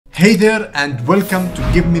Hey there and welcome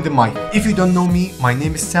to Give Me the Mic. If you don't know me, my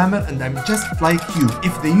name is Samer and I'm just like you.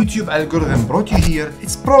 If the YouTube algorithm brought you here,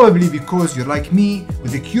 it's probably because you're like me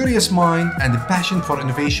with a curious mind and a passion for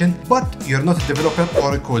innovation, but you're not a developer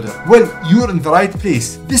or a coder. Well, you're in the right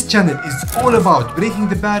place. This channel is all about breaking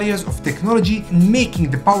the barriers of technology and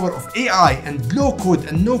making the power of AI and low-code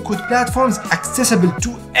and no-code platforms accessible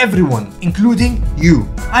to everyone, including you.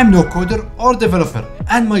 I'm no coder or developer,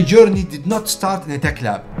 and my journey did not start in a tech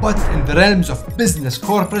lab, but in the realms of business,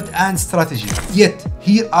 corporate, and strategy. Yet,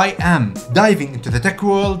 here I am, diving into the tech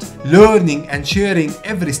world, learning and sharing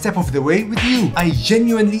every step of the way with you. I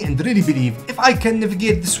genuinely and really believe if I can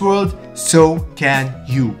navigate this world, so can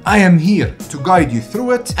you. I am here to guide you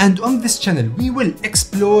through it, and on this channel, we will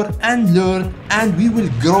explore and learn, and we will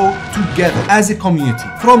grow together as a community.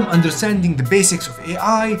 From understanding the basics of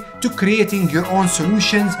AI to creating your own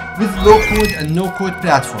solutions with low-code and no-code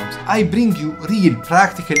platforms, I bring you real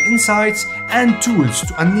practical insights and tools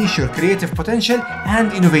to unleash your creative potential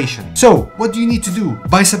and innovation. So, what do you need to do?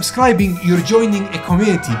 By subscribing, you're joining a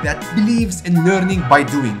community that believes in learning by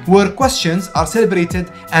doing, where questions are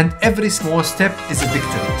celebrated and every small step is a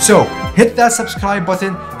victory. So, hit that subscribe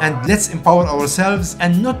button and let's empower ourselves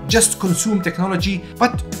and not just consume technology,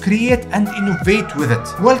 but create and innovate with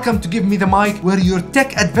it. Welcome to Give Me the Mic, where your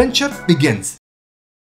tech adventure begins.